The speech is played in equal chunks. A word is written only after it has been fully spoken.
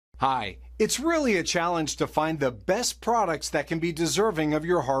Hi, it's really a challenge to find the best products that can be deserving of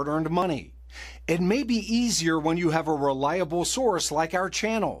your hard-earned money. It may be easier when you have a reliable source like our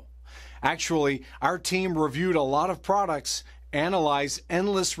channel. Actually, our team reviewed a lot of products, analyzed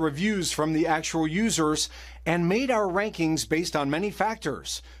endless reviews from the actual users, and made our rankings based on many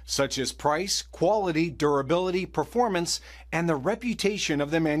factors, such as price, quality, durability, performance, and the reputation of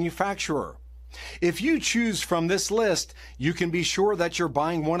the manufacturer. If you choose from this list, you can be sure that you're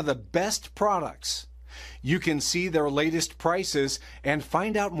buying one of the best products. You can see their latest prices and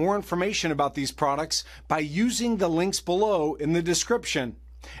find out more information about these products by using the links below in the description.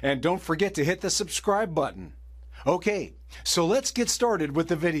 And don't forget to hit the subscribe button. Okay, so let's get started with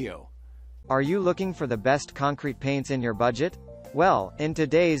the video. Are you looking for the best concrete paints in your budget? Well, in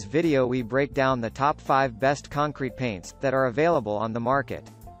today's video we break down the top 5 best concrete paints that are available on the market.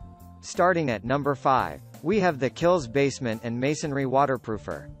 Starting at number 5, we have the Kilz Basement and Masonry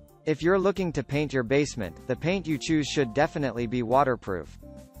Waterproofer. If you're looking to paint your basement, the paint you choose should definitely be waterproof.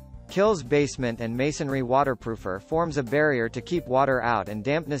 Kilz Basement and Masonry Waterproofer forms a barrier to keep water out and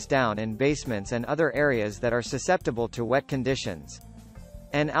dampness down in basements and other areas that are susceptible to wet conditions.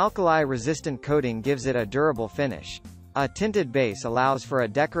 An alkali-resistant coating gives it a durable finish. A tinted base allows for a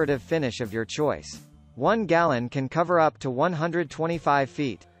decorative finish of your choice. 1 gallon can cover up to 125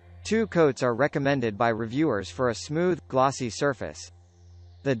 feet. 2 coats are recommended by reviewers for a smooth, glossy surface.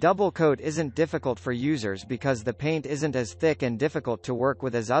 The double coat isn't difficult for users because the paint isn't as thick and difficult to work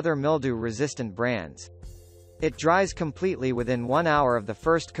with as other mildew-resistant brands. It dries completely within 1 hour of the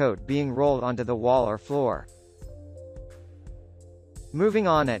first coat being rolled onto the wall or floor. Moving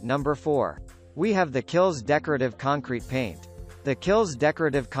on at number 4. We have the Kilz Decorative Concrete Paint. The Kilz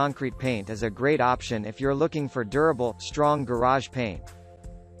Decorative Concrete Paint is a great option if you're looking for durable, strong garage paint.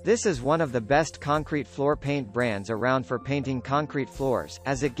 This is one of the best concrete floor paint brands around for painting concrete floors,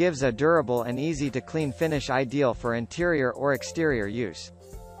 as it gives a durable and easy-to-clean finish ideal for interior or exterior use.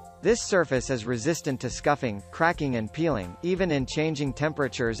 This surface is resistant to scuffing, cracking and peeling, even in changing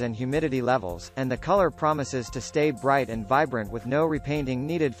temperatures and humidity levels, and the color promises to stay bright and vibrant with no repainting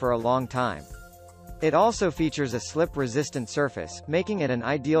needed for a long time. It also features a slip-resistant surface, making it an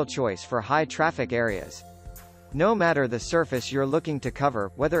ideal choice for high-traffic areas. No matter the surface you're looking to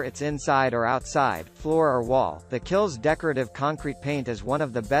cover, whether it's inside or outside, floor or wall, the Kilz Decorative Concrete Paint is one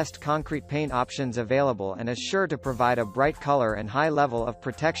of the best concrete paint options available and is sure to provide a bright color and high level of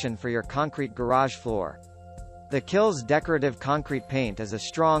protection for your concrete garage floor. The Kilz Decorative Concrete Paint is a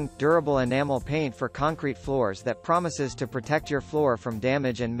strong, durable enamel paint for concrete floors that promises to protect your floor from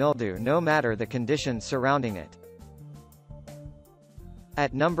damage and mildew no matter the conditions surrounding it.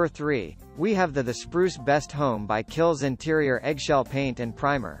 At number 3, we have the Spruce Best Home by Kilz Interior Eggshell Paint and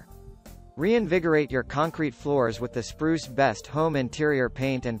Primer. Reinvigorate your concrete floors with the Spruce Best Home Interior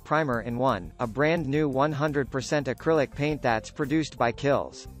Paint and Primer in 1, a brand new 100% acrylic paint that's produced by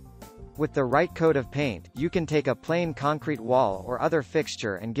Kilz. With the right coat of paint, you can take a plain concrete wall or other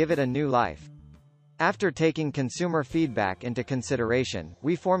fixture and give it a new life. After taking consumer feedback into consideration,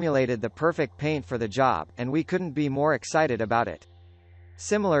 we formulated the perfect paint for the job, and we couldn't be more excited about it.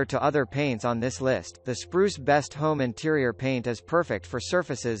 Similar to other paints on this list, the Spruce Best Home Interior Paint is perfect for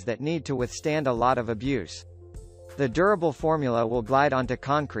surfaces that need to withstand a lot of abuse. The durable formula will glide onto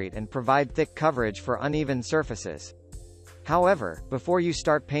concrete and provide thick coverage for uneven surfaces. However, before you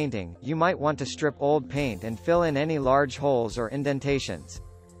start painting, you might want to strip old paint and fill in any large holes or indentations.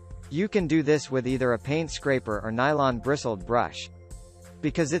 You can do this with either a paint scraper or nylon bristled brush.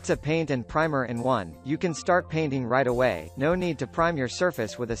 Because it's a paint and primer in 1, you can start painting right away, no need to prime your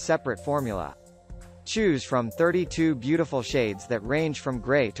surface with a separate formula. Choose from 32 beautiful shades that range from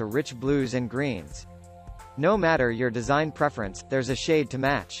gray to rich blues and greens. No matter your design preference, there's a shade to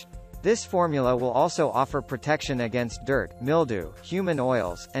match. This formula will also offer protection against dirt, mildew, human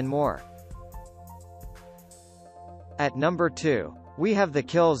oils, and more. At number 2, we have the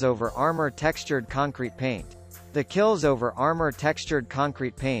Kilz Over Armor Textured Concrete Paint. The Kilz Over Armor Textured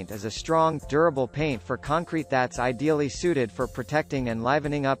Concrete Paint is a strong, durable paint for concrete that's ideally suited for protecting and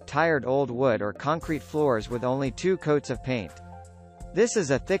livening up tired old wood or concrete floors with only 2 coats of paint. This is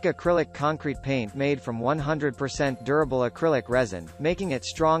a thick acrylic concrete paint made from 100% durable acrylic resin, making it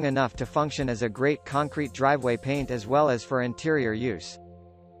strong enough to function as a great concrete driveway paint as well as for interior use.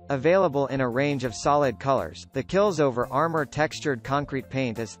 Available in a range of solid colors, the Kilz Over Armor Textured Concrete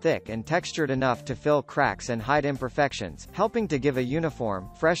Paint is thick and textured enough to fill cracks and hide imperfections, helping to give a uniform,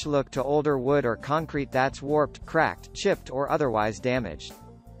 fresh look to older wood or concrete that's warped, cracked, chipped or otherwise damaged.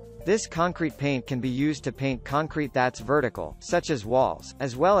 This concrete paint can be used to paint concrete that's vertical, such as walls,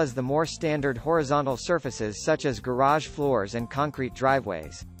 as well as the more standard horizontal surfaces such as garage floors and concrete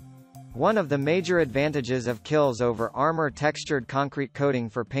driveways. One of the major advantages of Kilz over Armor textured concrete coating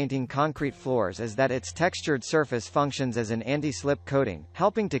for painting concrete floors is that its textured surface functions as an anti-slip coating,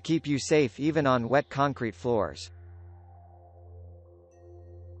 helping to keep you safe even on wet concrete floors.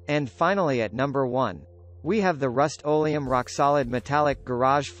 And finally at number 1. We have the Rust-Oleum RockSolid Metallic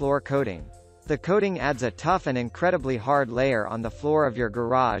Garage Floor Coating. The coating adds a tough and incredibly hard layer on the floor of your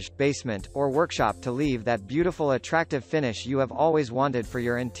garage, basement, or workshop to leave that beautiful attractive finish you have always wanted for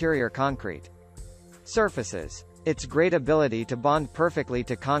your interior concrete surfaces. Its great ability to bond perfectly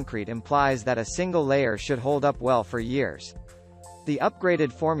to concrete implies that a single layer should hold up well for years. The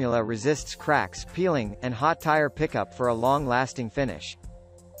upgraded formula resists cracks, peeling, and hot tire pickup for a long-lasting finish.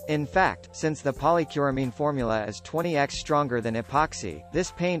 In fact, since the polycuramine formula is 20x stronger than epoxy,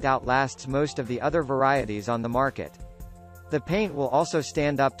 this paint outlasts most of the other varieties on the market. The paint will also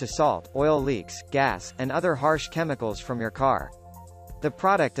stand up to salt, oil leaks, gas, and other harsh chemicals from your car. The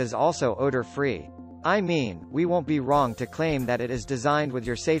product is also odor-free. I mean, we won't be wrong to claim that it is designed with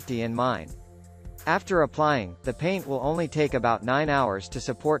your safety in mind. After applying, the paint will only take about 9 hours to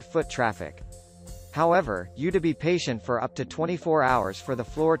support foot traffic. However, you to be patient for up to 24 hours for the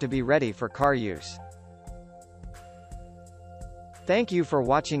floor to be ready for car use. Thank you for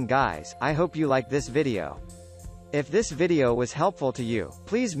watching guys, I hope you liked this video. If this video was helpful to you,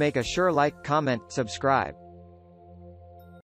 please make a sure like, comment, subscribe.